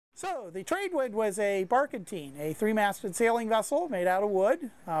So the Tradewind was a barkentine, a three-masted sailing vessel made out of wood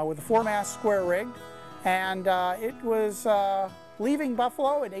with a four-mast square rig, and it was leaving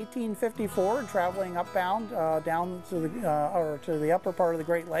Buffalo in 1854 and traveling upbound down to the upper part of the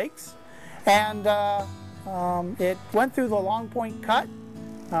Great Lakes, and it went through the Long Point Cut,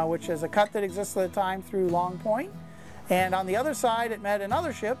 which is a cut that exists at the time through Long Point, and on the other side it met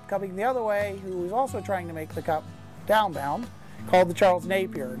another ship coming the other way who was also trying to make the cut downbound, called the Charles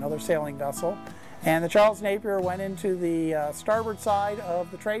Napier, another sailing vessel. And the Charles Napier went into the starboard side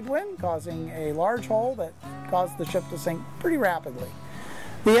of the Tradewind, causing a large hole that caused the ship to sink pretty rapidly.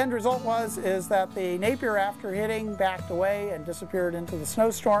 The end result is that the Napier, after hitting, backed away and disappeared into the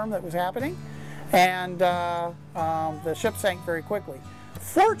snowstorm that was happening, and the ship sank very quickly.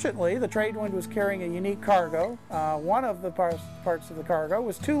 Fortunately, the Tradewind was carrying a unique cargo. One of the parts of the cargo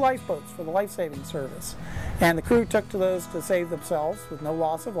was 2 lifeboats for the life-saving service, and the crew took to those to save themselves with no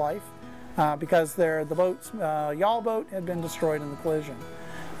loss of life because the boat's yawl boat had been destroyed in the collision.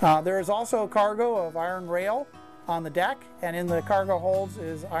 There is also a cargo of iron rail on the deck, and in the cargo holds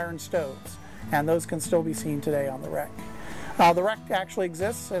is iron stoves, and those can still be seen today on the wreck. The wreck actually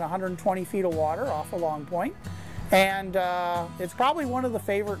exists in 120 feet of water off of Long Point, and it's probably one of the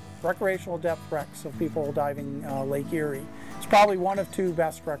favorite recreational depth wrecks of people diving Lake Erie. It's probably one of 2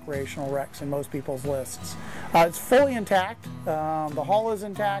 best recreational wrecks in most people's lists. It's fully intact. The hull is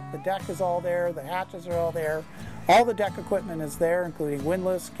intact, the deck is all there, the hatches are all there, all the deck equipment is there, including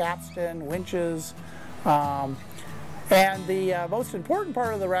windlass, capstan, winches, and the most important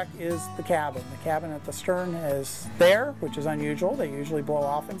part of the wreck is the cabin. The cabin at the stern is there, which is unusual. They usually blow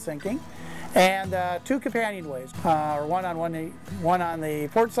off in sinking. And 2 companionways, one on the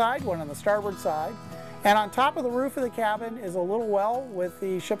port side, one on the starboard side. And on top of the roof of the cabin is a little well with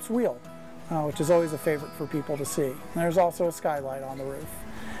the ship's wheel, which is always a favorite for people to see. And there's also a skylight on the roof.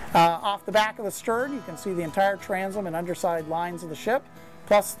 Off the back of the stern, you can see the entire transom and underside lines of the ship,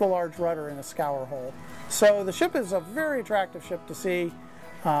 plus the large rudder in a scour hole. So the ship is a very attractive ship to see.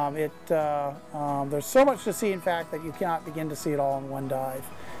 There's so much to see, in fact, that you cannot begin to see it all in one dive.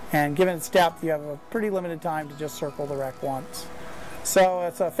 And given its depth, you have a pretty limited time to just circle the wreck once. So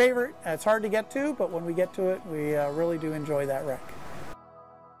it's a favorite. It's hard to get to, but when we get to it, we really do enjoy that wreck.